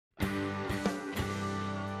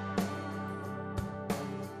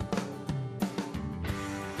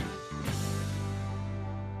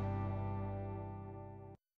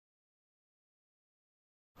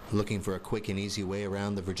Looking for a quick and easy way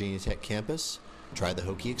around the Virginia Tech campus? Try the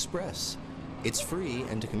Hokie Express. It's free,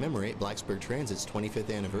 and to commemorate Blacksburg Transit's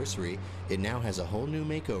 25th anniversary, it now has a whole new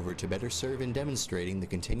makeover to better serve in demonstrating the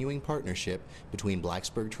continuing partnership between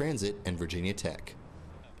Blacksburg Transit and Virginia Tech.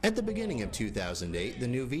 At the beginning of 2008, the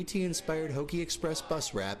new VT-inspired Hokie Express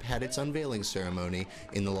bus wrap had its unveiling ceremony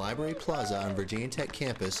in the Library Plaza on Virginia Tech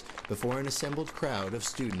campus before an assembled crowd of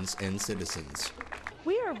students and citizens.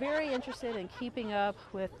 We are very interested in keeping up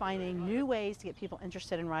with finding new ways to get people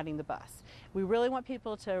interested in riding the bus. We really want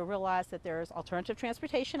people to realize that there's alternative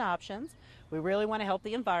transportation options. We really want to help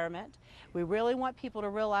the environment. We really want people to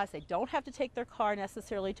realize they don't have to take their car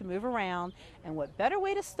necessarily to move around, and what better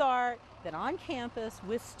way to start than on campus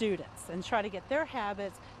with students and try to get their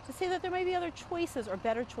habits to see that there may be other choices or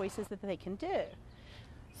better choices that they can do.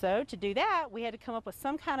 So to do that, we had to come up with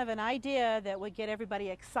some kind of an idea that would get everybody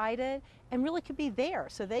excited and really could be there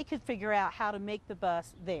so they could figure out how to make the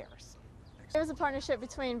bus theirs. It was a partnership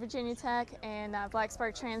between Virginia Tech and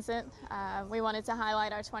Blacksburg Transit. We wanted to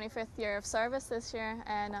highlight our 25th year of service this year,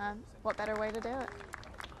 and what better way to do it?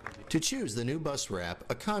 To choose the new bus wrap,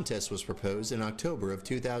 a contest was proposed in October of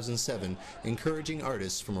 2007, encouraging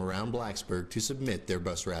artists from around Blacksburg to submit their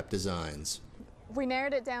bus wrap designs. We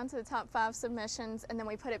narrowed it down to the top 5 submissions, and then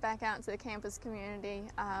we put it back out to the campus community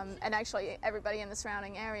and actually everybody in the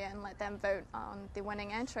surrounding area, and let them vote on the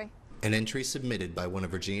winning entry. An entry submitted by one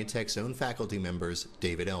of Virginia Tech's own faculty members,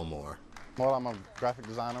 David Elmore. Well, I'm a graphic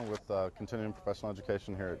designer with continuing professional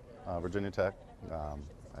education here at Virginia Tech,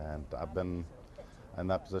 and I've been in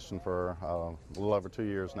that position for a little over 2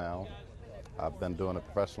 years now. I've been doing it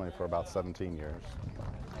professionally for about 17 years.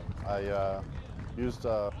 I used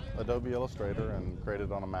Adobe Illustrator and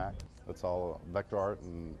created on a Mac. It's all vector art,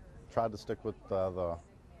 and tried to stick with the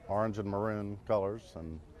orange and maroon colors.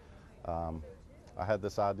 And I had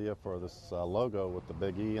this idea for this logo with the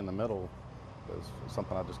big E in the middle. It was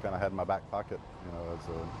something I just kind of had in my back pocket, you know,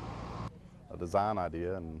 as a design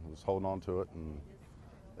idea, and was holding on to it. And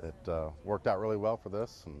it worked out really well for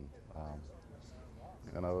this. And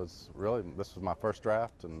you know, this was my first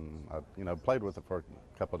draft, and I played with it for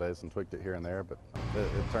a couple of days and tweaked it here and there, but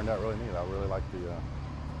it turned out really neat. I really like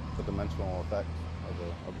the dimensional effect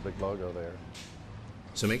of the big logo there.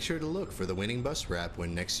 So make sure to look for the winning bus wrap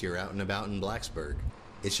when next you're out and about in Blacksburg.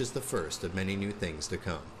 It's just the first of many new things to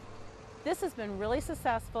come. This has been really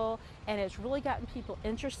successful, and it's really gotten people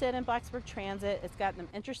interested in Blacksburg Transit. It's gotten them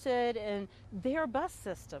interested in their bus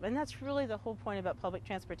system, and that's really the whole point about public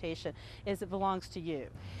transportation, is it belongs to you.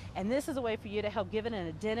 And this is a way for you to help give it an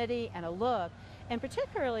identity and a look, and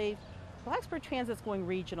particularly Blacksburg Transit's going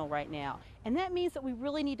regional right now, and that means that we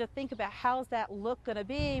really need to think about how's that look going to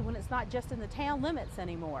be when it's not just in the town limits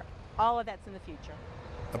anymore. All of that's in the future.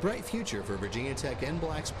 A bright future for Virginia Tech and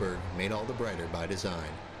Blacksburg, made all the brighter by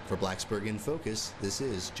design. For Blacksburg in Focus, this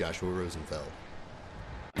is Joshua Rosenfeld.